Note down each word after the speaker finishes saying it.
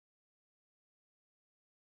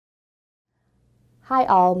Hi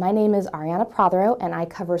all, my name is Ariana Prothero and I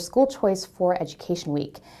cover school choice for Education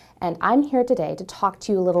Week. And I'm here today to talk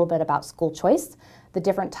to you a little bit about school choice, the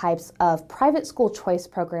different types of private school choice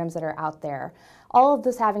programs that are out there. All of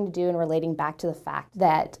this having to do and relating back to the fact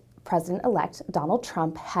that President-elect Donald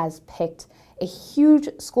Trump has picked a huge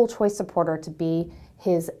school choice supporter to be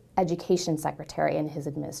his education secretary in his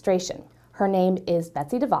administration. Her name is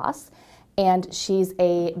Betsy DeVos, and she's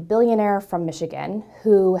a billionaire from Michigan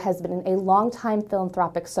who has been a longtime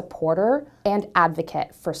philanthropic supporter and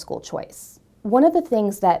advocate for school choice. One of the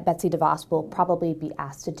things that Betsy DeVos will probably be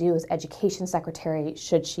asked to do as education secretary,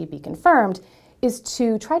 should she be confirmed, is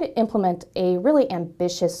to try to implement a really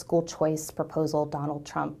ambitious school choice proposal Donald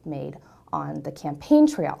Trump made on the campaign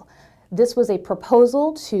trail. This was a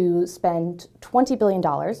proposal to spend $20 billion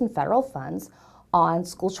in federal funds on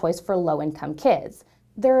school choice for low-income kids.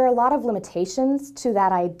 There are a lot of limitations to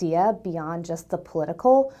that idea beyond just the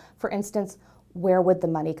political. For instance, where would the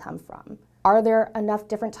money come from? Are there enough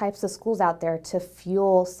different types of schools out there to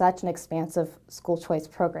fuel such an expansive school choice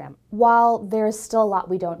program? While there's still a lot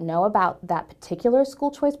we don't know about that particular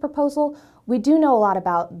school choice proposal, we do know a lot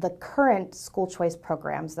about the current school choice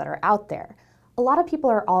programs that are out there. A lot of people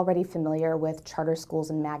are already familiar with charter schools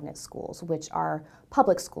and magnet schools, which are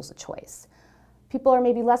public schools of choice. People are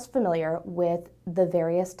maybe less familiar with the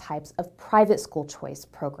various types of private school choice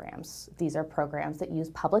programs. These are programs that use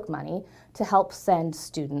public money to help send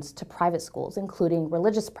students to private schools, including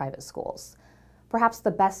religious private schools. Perhaps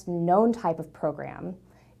the best known type of program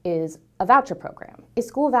is a voucher program. A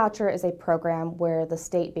school voucher is a program where the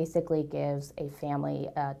state basically gives a family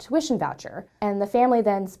a tuition voucher, and the family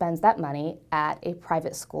then spends that money at a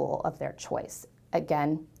private school of their choice.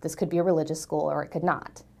 Again, this could be a religious school or it could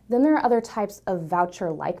not. Then there are other types of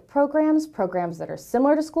voucher-like programs that are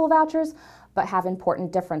similar to school vouchers but have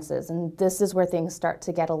important differences, and this is where things start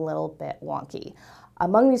to get a little bit wonky.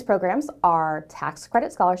 Among these programs are tax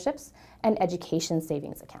credit scholarships and education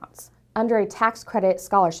savings accounts. Under a tax credit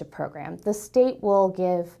scholarship program, the state will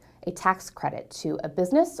give a tax credit to a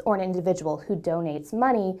business or an individual who donates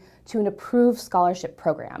money to an approved scholarship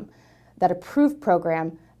program. That approved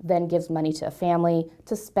program then gives money to a family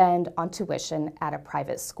to spend on tuition at a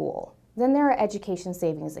private school. Then there are education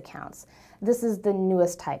savings accounts. This is the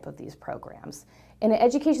newest type of these programs. In an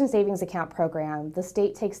education savings account program, the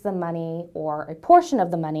state takes the money or a portion of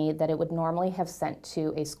the money that it would normally have sent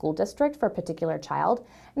to a school district for a particular child,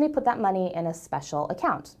 and they put that money in a special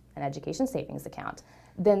account, an education savings account.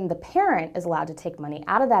 Then the parent is allowed to take money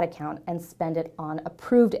out of that account and spend it on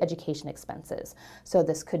approved education expenses. So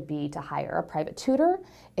this could be to hire a private tutor,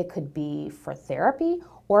 it could be for therapy,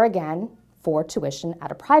 or again, for tuition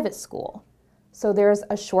at a private school. So there's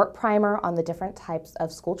a short primer on the different types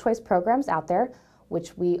of school choice programs out there,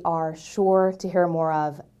 which we are sure to hear more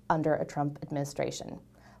of under a Trump administration.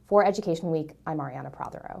 For Education Week, I'm Ariana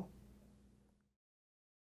Prothero.